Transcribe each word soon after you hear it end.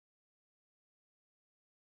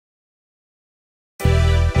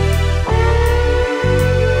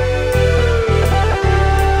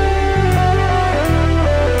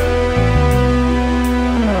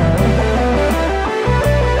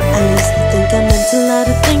a lot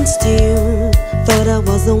of things to you. Thought I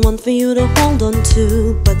was the one for you to hold on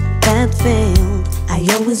to, but that failed. I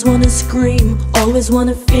always wanna scream, always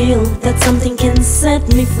wanna feel that something can set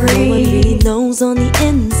me free. No one really knows on the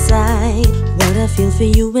inside what I feel for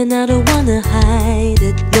you, and I don't wanna hide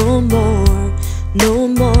it no more, no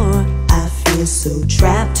more. I feel so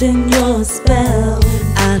trapped in your spell.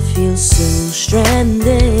 I feel so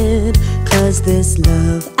stranded, 'cause this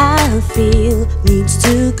love I feel needs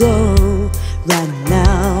to go right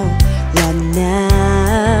now, right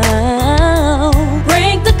now.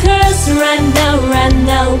 Break the curse right now,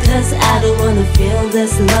 'cause I don't wanna feel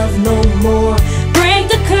this love no more. Break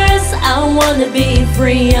the curse, I wanna be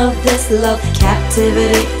free of this love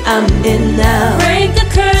captivity I'm in now. Break the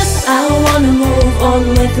curse, I wanna move on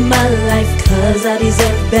with my life, 'cause I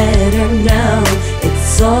deserve better now.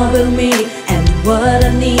 It's all about me and what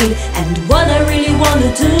I need and what I really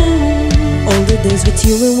wanna do. All the days with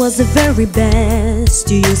you, it was the very best.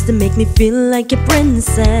 You used to make me feel like a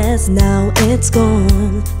princess. Now it's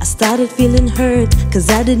gone. I started feeling hurt, 'cause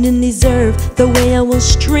I didn't deserve the way I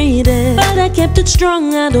was treated. But I kept it strong,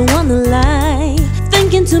 I don't wanna lie,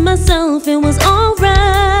 thinking to myself it was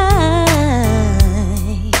alright.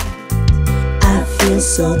 I feel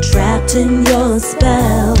so trapped in your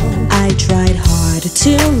spell. I tried hard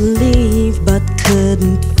to leave, but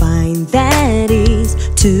couldn't find that ease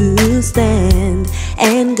to stand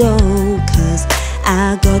and go, 'cause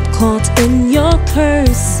I got caught in your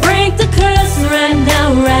curse. Break the curse right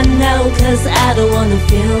now, 'cause I don't wanna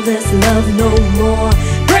feel this love no more.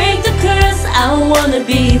 Break the curse, I wanna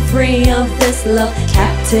be free of this love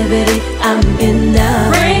captivity I'm in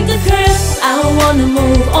now. Break the curse, I wanna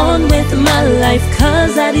move on with my life,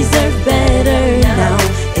 'cause I deserve better now.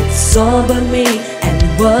 It's all about me and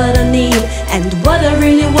what I need and what I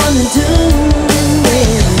really wanna do.